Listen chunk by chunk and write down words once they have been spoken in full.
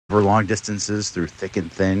over long distances through thick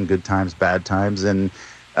and thin, good times, bad times, and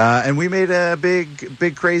we made a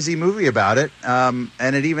big crazy movie about it, and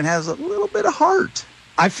it even has a little bit of heart.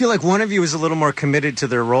 I feel like one of you is a little more committed to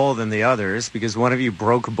their role than the others because one of you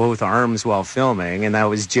broke both arms while filming, and that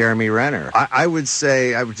was Jeremy Renner. I would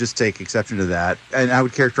say I would just take exception to that, and I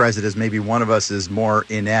would characterize it as maybe one of us is more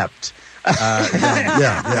inept.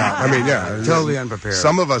 Totally unprepared.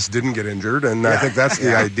 Some of us didn't get injured, and I think that's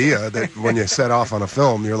the idea, that when you set off on a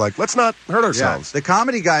film, you're like, let's not hurt ourselves. The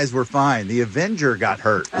comedy guys were fine. The Avenger got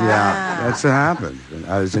hurt. Yeah, that's what happened.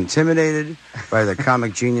 I was intimidated by the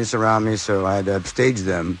comic genius around me, so I had to upstage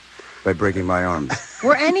them by breaking my arms.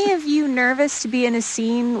 Were any of you nervous to be in a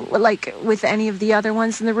scene like with any of the other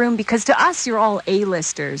ones in the room? Because to us, you're all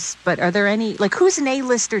A-listers. But are there any, like, who's an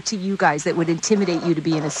A-lister to you guys that would intimidate you to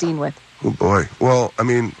be in a scene with? Oh, boy. Well, I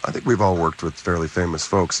mean, I think we've all worked with fairly famous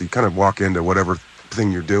folks. You kind of walk into whatever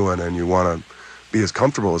thing you're doing and you want to be as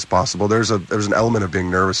comfortable as possible. There's an element of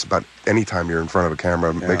being nervous about any time you're in front of a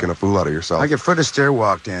camera making a fool out of yourself. Like if Fred Astaire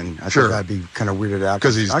walked in, I think I'd be kind of weirded out.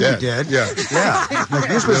 Because he's dead. Dead. Yeah. Like,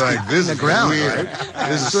 this was like, this in the ground, weird. right?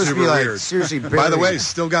 This is supposed super to be like, weird. Seriously, By the way,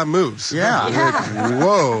 still got moves. Yeah. Like,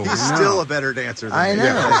 whoa. He's still a better dancer than I me.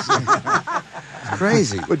 know. It's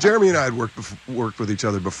crazy. But Jeremy and I had worked with each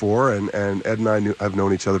other before, and Ed and I have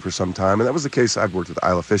known each other for some time, and that was the case. I've worked with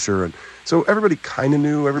Isla Fisher, and so everybody kind of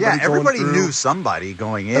knew everybody. Yeah, everybody going through. knew somebody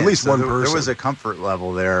going in. At least one person. There was a comfort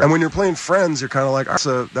level there. And when you're playing friends, you're kind of like,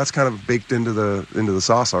 so that's kind of baked into the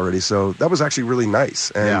sauce already. So that was actually really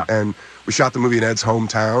nice. And we shot the movie in Ed's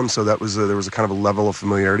hometown, so that was there was a kind of a level of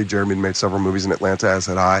familiarity. Jeremy had made several movies in Atlanta, as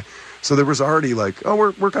had I. So there was already like,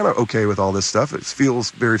 we're kind of okay with all this stuff. It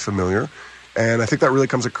feels very familiar. And I think that really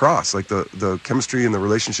comes across. Like the chemistry and the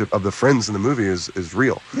relationship of the friends in the movie is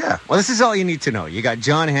real. Yeah. Well, this is all you need to know. You got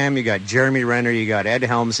John Hamm, you got Jeremy Renner, you got Ed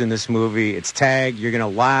Helms in this movie. It's tagged. You're going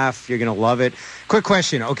to laugh. You're going to love it. Quick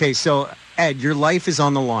question. Okay, so Ed, your life is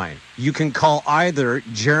on the line. You can call either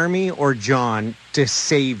Jeremy or John to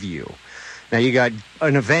save you. Now, you got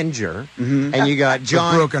an Avenger, and you got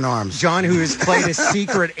John. With broken arms. John, who has played a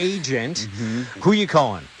secret agent. Who you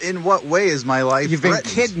calling? In what way is my life You've been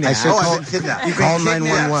threatened? kidnapped. I said I've been kidnapped. You call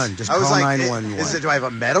 911. Just call 911. Do I have a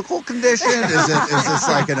medical condition? Is this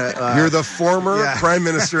like an... You're the former Prime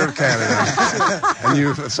Minister of Canada,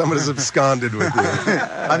 and someone has absconded with you.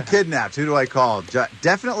 I'm kidnapped. Who do I call?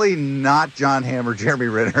 Definitely not John Hamm or Jeremy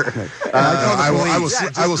Renner. I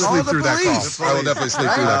will sleep through that call. I will definitely sleep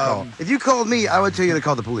through that call. If you called me, I would tell you to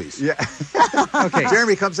call the police. Yeah. Okay.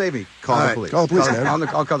 Jeremy, come save me. Call the police. Call the police, man.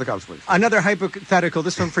 I'll call the cops, please. Another hypothetical,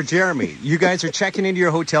 this one for Jeremy. You guys are checking into your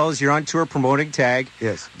hotels. You're on tour promoting Tag.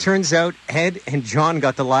 Yes. Turns out Ed and John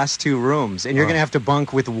got the last two rooms, and you're going to have to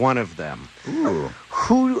bunk with one of them. Ooh.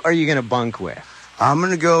 Who are you going to bunk with? I'm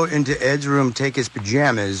going to go into Ed's room, take his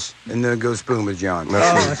pajamas, and then go spoon with John.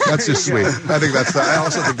 That's just sweet. I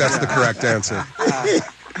also think that's the correct answer.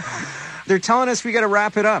 They're telling us we got to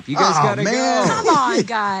wrap it up. You guys got to go. Come on,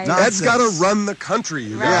 guys. Ed's got to run the country,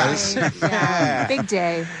 you guys. Right. Yeah. Big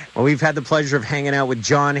day. Well, we've had the pleasure of hanging out with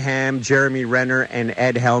John Hamm, Jeremy Renner, and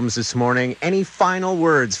Ed Helms this morning. Any final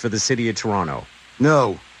words for the city of Toronto?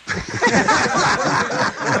 No. I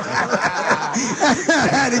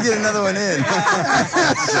had to get another one in.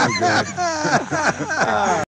 So good.